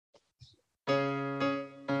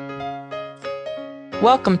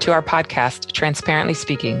Welcome to our podcast, Transparently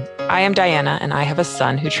Speaking. I am Diana, and I have a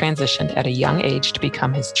son who transitioned at a young age to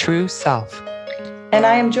become his true self. And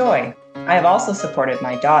I am Joy. I have also supported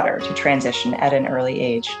my daughter to transition at an early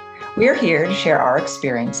age. We are here to share our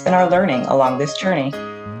experience and our learning along this journey.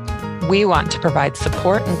 We want to provide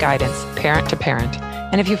support and guidance parent to parent.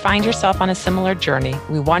 And if you find yourself on a similar journey,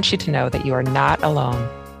 we want you to know that you are not alone.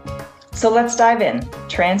 So let's dive in,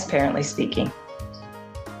 Transparently Speaking.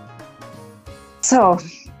 So,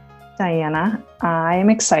 Diana, I am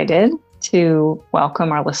excited to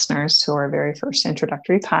welcome our listeners to our very first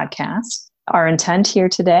introductory podcast. Our intent here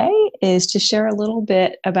today is to share a little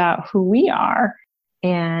bit about who we are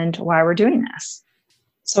and why we're doing this.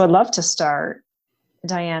 So I'd love to start,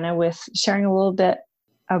 Diana, with sharing a little bit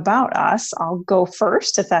about us. I'll go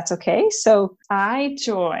first, if that's okay. So I,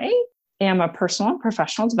 Joy, am a personal and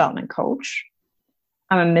professional development coach.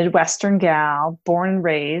 I'm a Midwestern gal, born and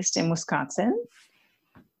raised in Wisconsin.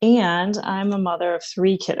 And I'm a mother of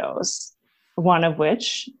 3 kiddos, one of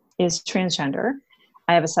which is transgender.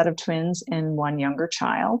 I have a set of twins and 1 younger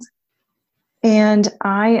child. And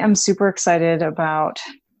I am super excited about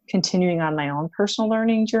continuing on my own personal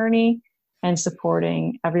learning journey and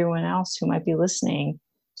supporting everyone else who might be listening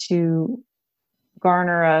to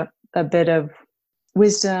garner a bit of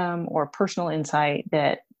wisdom or personal insight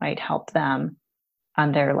that might help them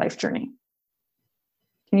on their life journey.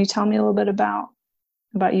 Can you tell me a little bit about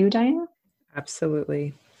you, Diana?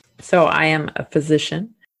 Absolutely. So I am a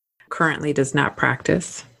physician, currently does not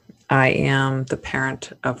practice. I am the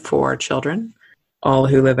parent of 4 children, all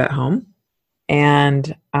who live at home.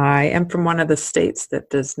 And I am from one of the states that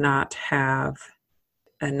does not have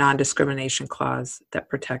a non-discrimination clause that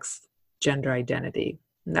protects gender identity.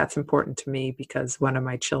 And that's important to me because one of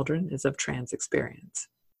my children is of trans experience.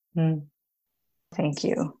 Thank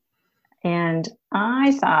you. And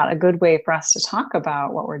I thought a good way for us to talk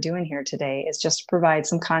about what we're doing here today is just to provide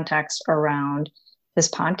some context around this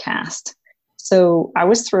podcast. So I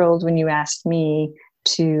was thrilled when you asked me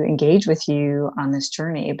to engage with you on this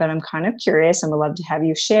journey, but I'm kind of curious and would love to have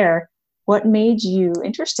you share what made you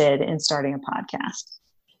interested in starting a podcast.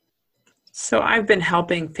 So I've been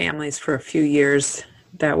helping families for a few years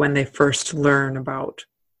that when they first learn about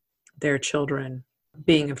their children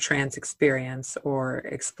being of trans experience or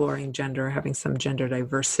exploring gender, having some gender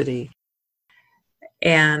diversity.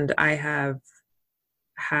 And I have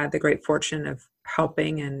had the great fortune of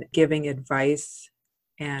helping and giving advice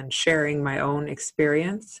and sharing my own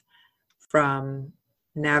experience from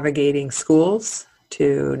navigating schools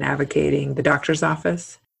to navigating the doctor's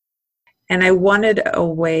office. And I wanted a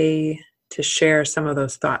way to share some of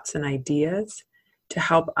those thoughts and ideas to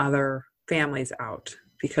help other families out.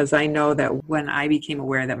 Because I know that when I became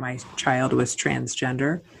aware that my child was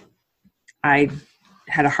transgender, I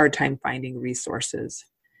had a hard time finding resources.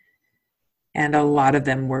 And a lot of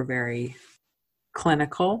them were very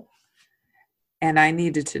clinical. And I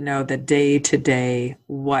needed to know the day-to-day,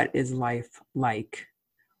 what is life like?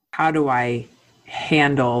 How do I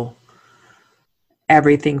handle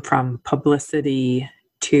everything from publicity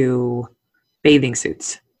to bathing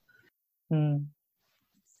suits?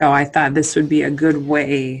 So I thought this would be a good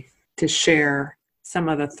way to share some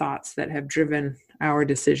of the thoughts that have driven our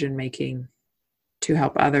decision making to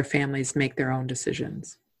help other families make their own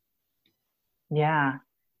decisions. Yeah.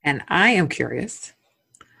 And I am curious,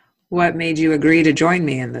 what made you agree to join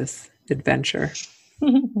me in this adventure?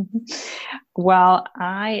 Well,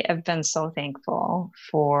 I have been so thankful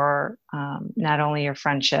for not only your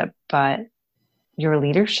friendship, but your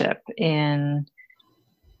leadership in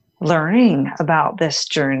learning about this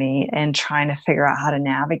journey and trying to figure out how to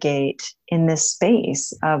navigate in this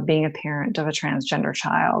space of being a parent of a transgender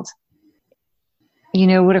child. You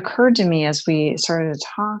know, what occurred to me as we started to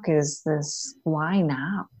talk is this why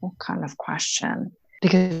now kind of question.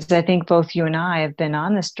 Because I think both you and I have been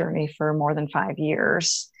on this journey for more than 5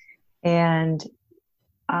 years. And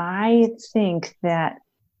I think that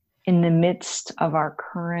in the midst of our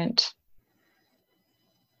current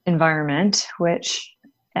environment, which,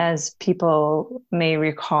 as people may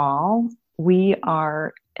recall, we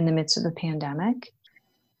are in the midst of the pandemic.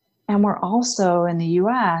 And we're also in the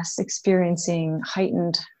US experiencing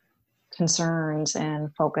heightened concerns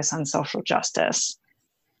and focus on social justice.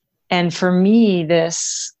 And for me,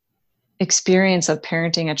 this experience of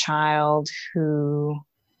parenting a child who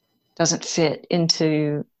doesn't fit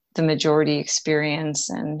into the majority experience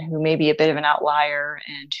and who may be a bit of an outlier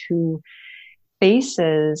and who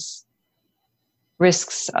faces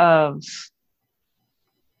risks of,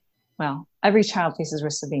 well, every child faces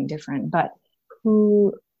risks of being different, but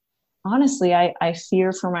who honestly, I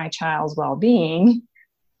fear for my child's well-being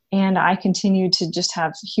And I continue to just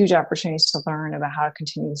have huge opportunities to learn about how to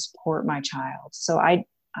continue to support my child. So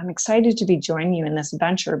I'm excited to be joining you in this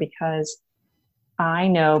venture because I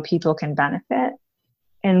know people can benefit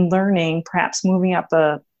in learning, perhaps moving up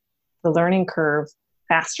the learning curve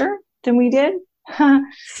faster than we did,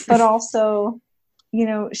 but also,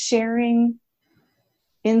 sharing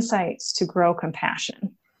insights to grow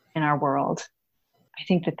compassion in our world. I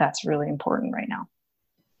think that that's really important right now.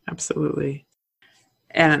 Absolutely.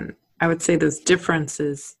 And I would say those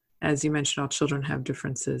differences, as you mentioned, all children have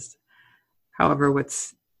differences. However,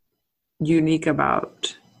 what's unique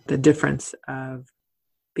about the difference of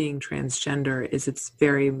being transgender is it's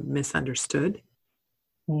very misunderstood.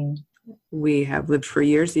 Mm. We have lived for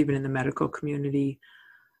years, even in the medical community,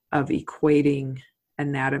 of equating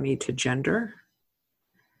anatomy to gender.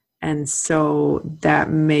 And so that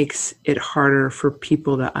makes it harder for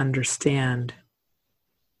people to understand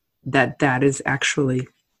that that is actually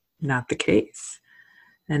not the case.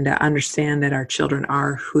 And to understand that our children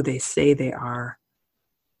are who they say they are,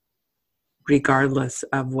 regardless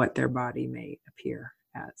of what their body may appear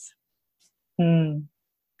as. Mm.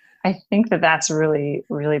 I think that that's really,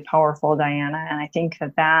 really powerful, Diana. And I think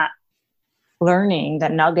that learning,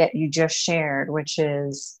 that nugget you just shared, which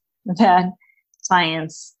is that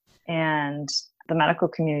science and the medical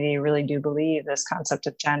community really do believe this concept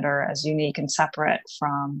of gender as unique and separate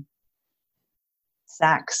from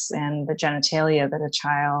sex and the genitalia that a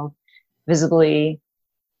child visibly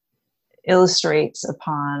illustrates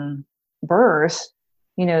upon birth,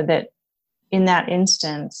 that in that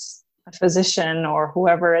instance, a physician or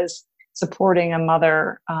whoever is supporting a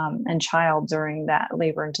mother and child during that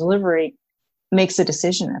labor and delivery makes a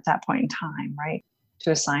decision at that point in time, right,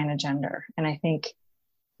 to assign a gender. And I think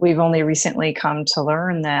we've only recently come to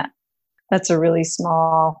learn that that's a really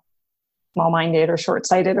small-minded or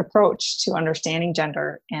short-sighted approach to understanding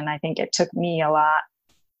gender. And I think it took me a lot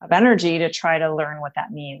of energy to try to learn what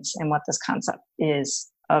that means and what this concept is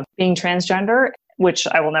of being transgender, which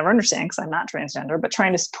I will never understand because I'm not transgender, but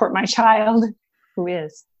trying to support my child who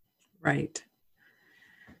is. Right.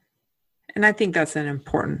 And I think that's an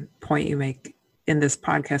important point you make. In this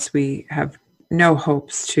podcast, we have no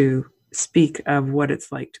hopes to speak of what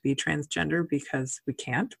it's like to be transgender because we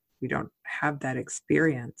can't. We don't have that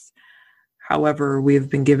experience. However, we have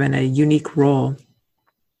been given a unique role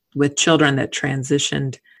with children that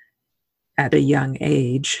transitioned at a young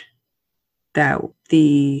age, that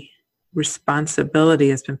the responsibility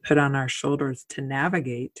has been put on our shoulders to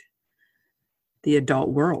navigate the adult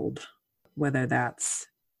world, whether that's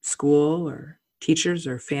school or teachers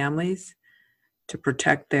or families, to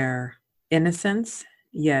protect their innocence,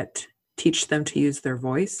 yet teach them to use their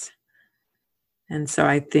voice. And so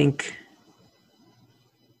I think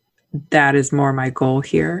that is more my goal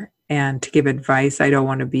here. And to give advice, I don't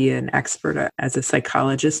want to be an expert as a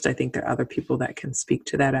psychologist. I think there are other people that can speak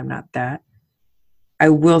to that. I'm not that. I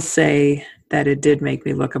will say that it did make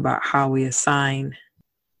me look about how we assign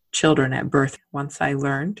children at birth. Once I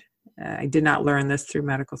learned, I did not learn this through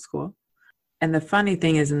medical school. And the funny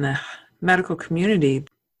thing is, in the medical community,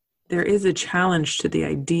 there is a challenge to the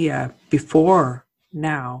idea before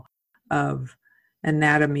now of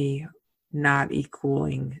anatomy not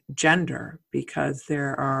equaling gender, because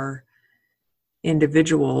there are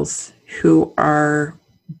individuals who are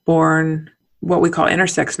born what we call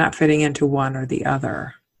intersex, not fitting into one or the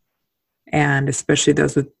other. And especially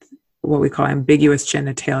those with what we call ambiguous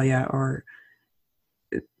genitalia, or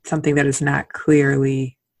something that is not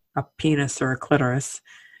clearly a penis or a clitoris,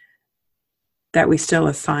 that we still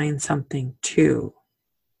assign something to.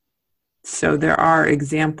 So there are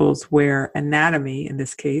examples where anatomy, in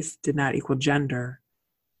this case, did not equal gender,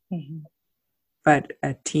 but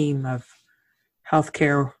a team of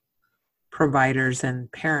healthcare providers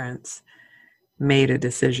and parents made a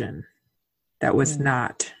decision that was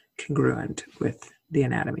not congruent with the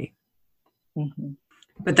anatomy. Mm-hmm.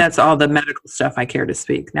 But that's all the medical stuff I care to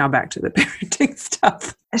speak. Now back to the parenting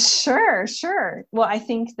stuff. Sure. Well, I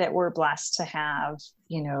think that we're blessed to have,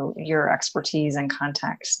 your expertise and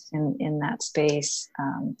context in that space,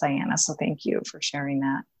 Diana. So thank you for sharing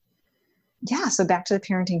that. Yeah. So back to the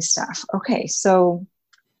parenting stuff. Okay. So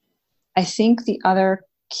I think the other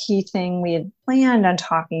key thing we had planned on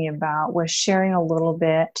talking about was sharing a little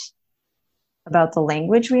bit about the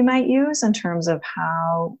language we might use in terms of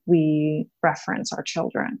how we reference our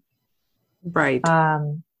children. Right.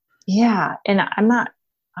 Yeah. And I'm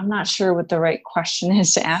not sure what the right question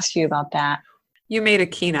is to ask you about that. You made a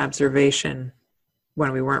keen observation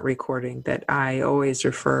when we weren't recording that I always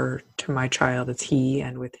refer to my child as he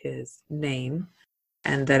and with his name,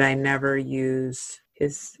 and that I never use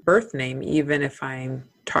his birth name, even if I'm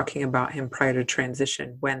talking about him prior to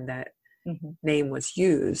transition when that name was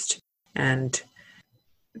used. And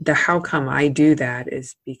the how come I do that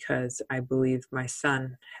is because I believe my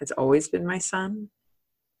son has always been my son.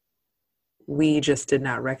 We just did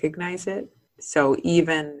not recognize it. So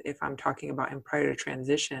even if I'm talking about him prior to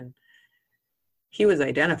transition, he was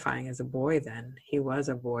identifying as a boy then. He was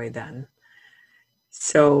a boy then.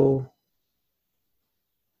 So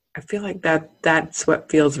I feel like that's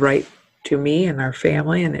what feels right to me and our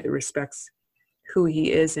family, and it respects who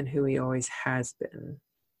he is and who he always has been.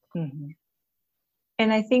 Mm-hmm.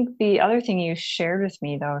 And I think the other thing you shared with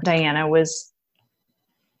me, though, Diana, was,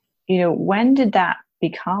 when did that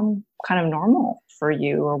become kind of normal for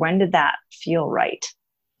you, or when did that feel right?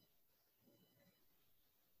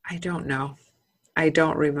 I don't know. I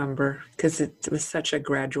don't remember, because it was such a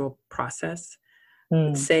gradual process.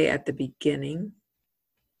 I'd say at the beginning,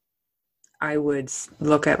 I would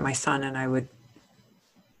look at my son and I would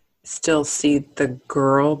still see the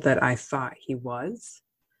girl that I thought he was,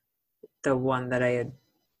 the one that I had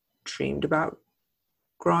dreamed about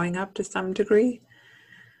growing up to some degree.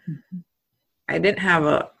 I didn't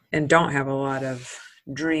have and don't have a lot of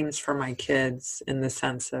dreams for my kids in the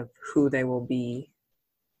sense of who they will be,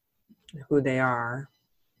 who they are,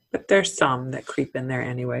 but there's some that creep in there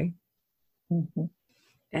anyway.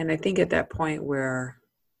 And I think at that point where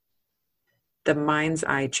the mind's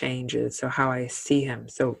eye changes, so how I see him,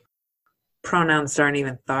 so pronouns aren't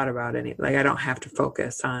even thought about like I don't have to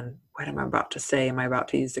focus on what am I about to say, am I about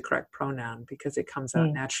to use the correct pronoun, because it comes out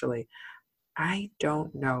naturally. I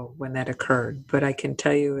don't know when that occurred, but I can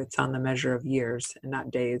tell you it's on the measure of years and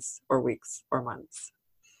not days or weeks or months.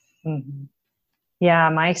 Yeah,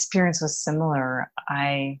 my experience was similar.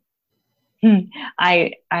 I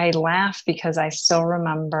laugh because I still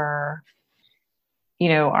remember,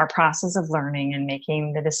 our process of learning and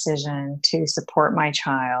making the decision to support my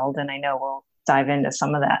child. And I know we'll dive into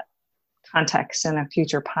some of that context in a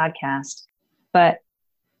future podcast, but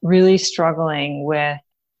really struggling with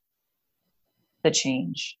the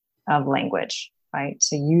change of language, right?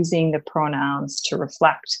 So using the pronouns to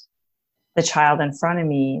reflect the child in front of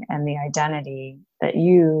me, and the identity that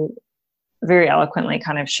you very eloquently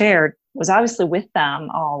kind of shared was obviously with them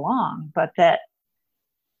all along, but that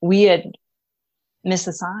we had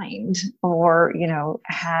misassigned or,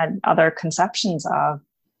 had other conceptions of.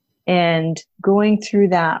 And going through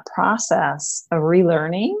that process of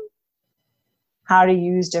relearning how to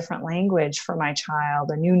use different language for my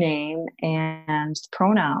child, a new name and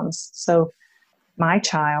pronouns. So my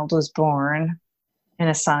child was born and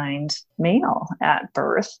assigned male at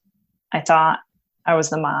birth. I thought I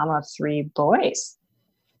was the mom of 3 boys.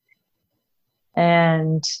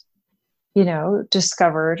 And,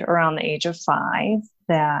 discovered around the age of 5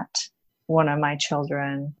 that one of my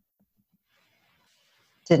children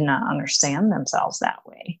did not understand themselves that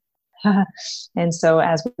way. And so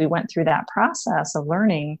as we went through that process of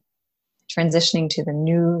learning, transitioning to the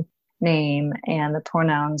new name and the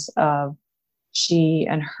pronouns of she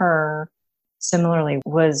and her, similarly,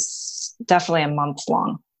 was definitely a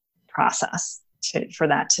month-long process for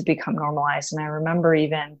that to become normalized. And I remember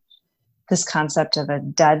even this concept of a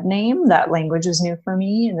dead name, that language was new for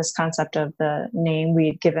me. And this concept of the name we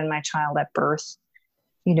had given my child at birth,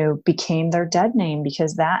 became their dead name,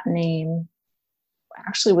 because that name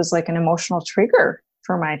actually was like an emotional trigger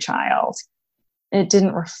for my child. It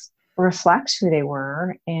didn't reflect who they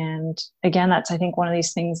were. And again, that's, I think, one of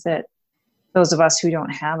these things that those of us who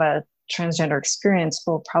don't have a transgender experience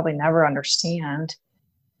will probably never understand.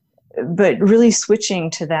 But really switching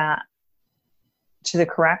to the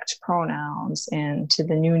correct pronouns and to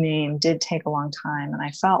the new name did take a long time. And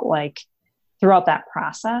I felt like throughout that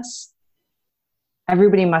process,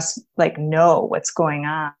 everybody must know what's going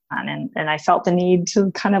on. And I felt the need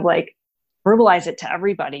to kind of verbalize it to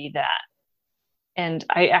everybody that, and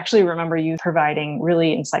I actually remember you providing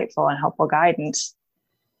really insightful and helpful guidance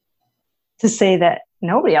to say that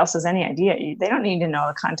nobody else has any idea. They don't need to know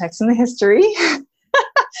the context and the history.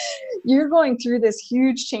 You're going through this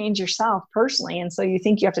huge change yourself personally. And so you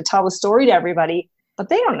think you have to tell the story to everybody, but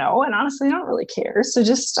they don't know. And honestly, they don't really care. So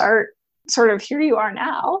just start sort of, here you are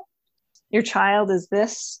now. Your child is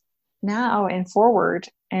this now and forward.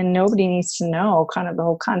 And nobody needs to know kind of the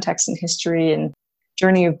whole context and history and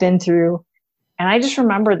journey you've been through. And I just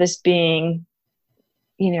remember this being,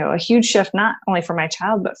 a huge shift, not only for my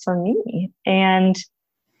child, but for me. And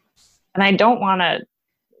I don't want to,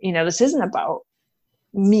 this isn't about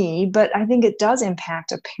me, but I think it does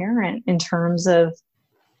impact a parent in terms of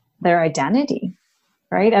their identity,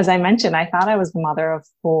 right? As I mentioned, I thought I was the mother of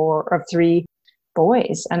 3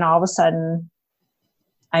 boys. And all of a sudden,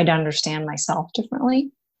 I'd understand myself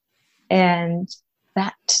differently. And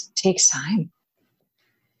that takes time.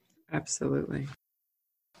 Absolutely.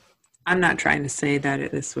 I'm not trying to say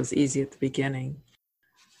that this was easy at the beginning.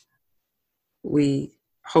 We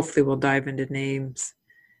hopefully will dive into names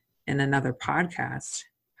in another podcast.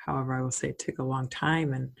 However, I will say it took a long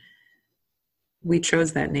time, and we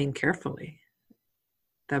chose that name carefully.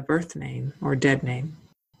 The birth name, or dead name,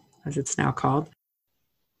 as it's now called.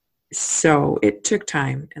 So it took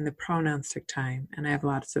time, and the pronouns took time, and I have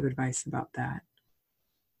lots of advice about that.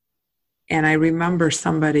 And I remember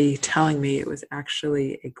somebody telling me it was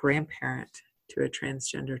actually a grandparent to a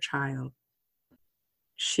transgender child.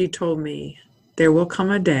 She told me, there will come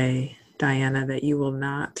a day, Diana, that you will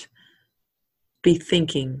not be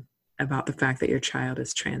thinking about the fact that your child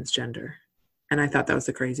is transgender. And I thought that was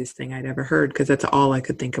the craziest thing I'd ever heard, because that's all I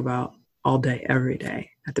could think about all day, every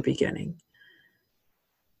day at the beginning.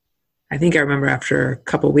 I think I remember after a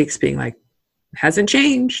couple of weeks being like, hasn't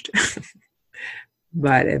changed.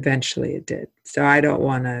 But eventually it did. So I don't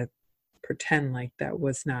want to pretend like that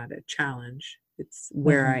was not a challenge. It's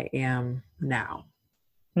where I am now.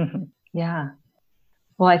 Yeah.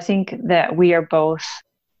 Well, I think that we are both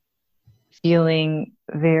feeling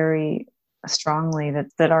very strongly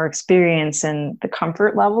that our experience and the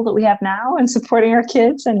comfort level that we have now in supporting our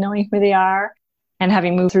kids and knowing who they are and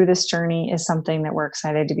having moved through this journey is something that we're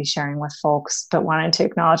excited to be sharing with folks, but wanted to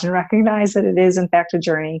acknowledge and recognize that it is in fact a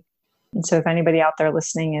journey. And so if anybody out there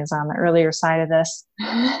listening is on the earlier side of this,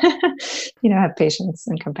 have patience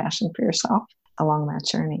and compassion for yourself along that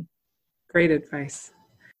journey. Great advice.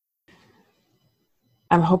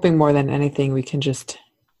 I'm hoping more than anything we can just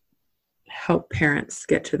help parents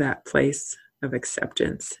get to that place of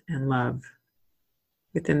acceptance and love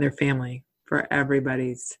within their family for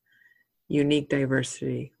everybody's unique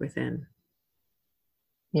diversity within.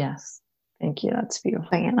 Yes. Thank you. That's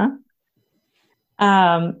beautiful, Anna.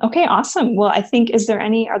 Okay, awesome. Well, I think, are there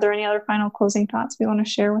any other final closing thoughts we want to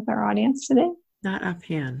share with our audience today? Not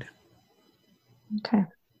offhand. Okay.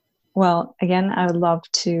 Well, again, I would love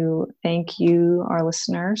to thank you, our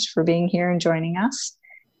listeners, for being here and joining us.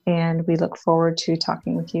 And we look forward to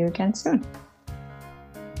talking with you again soon.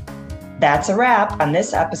 That's a wrap on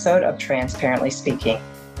this episode of Transparently Speaking.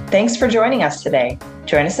 Thanks for joining us today.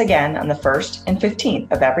 Join us again on the 1st and 15th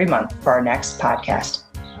of every month for our next podcast.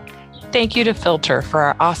 Thank you to Filter for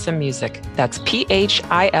our awesome music. That's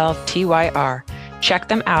PHILTYR. Check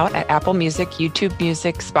them out at Apple Music, YouTube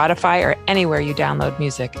Music, Spotify, or anywhere you download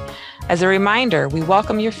music. As a reminder, we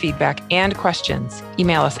welcome your feedback and questions.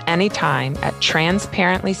 Email us anytime at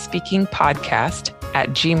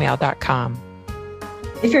transparentlyspeakingpodcast@gmail.com.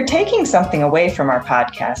 If you're taking something away from our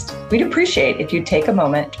podcast, we'd appreciate if you'd take a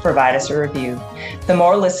moment to provide us a review. The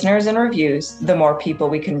more listeners and reviews, the more people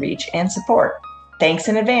we can reach and support. Thanks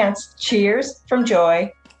in advance. Cheers from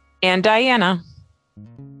Joy and Diana.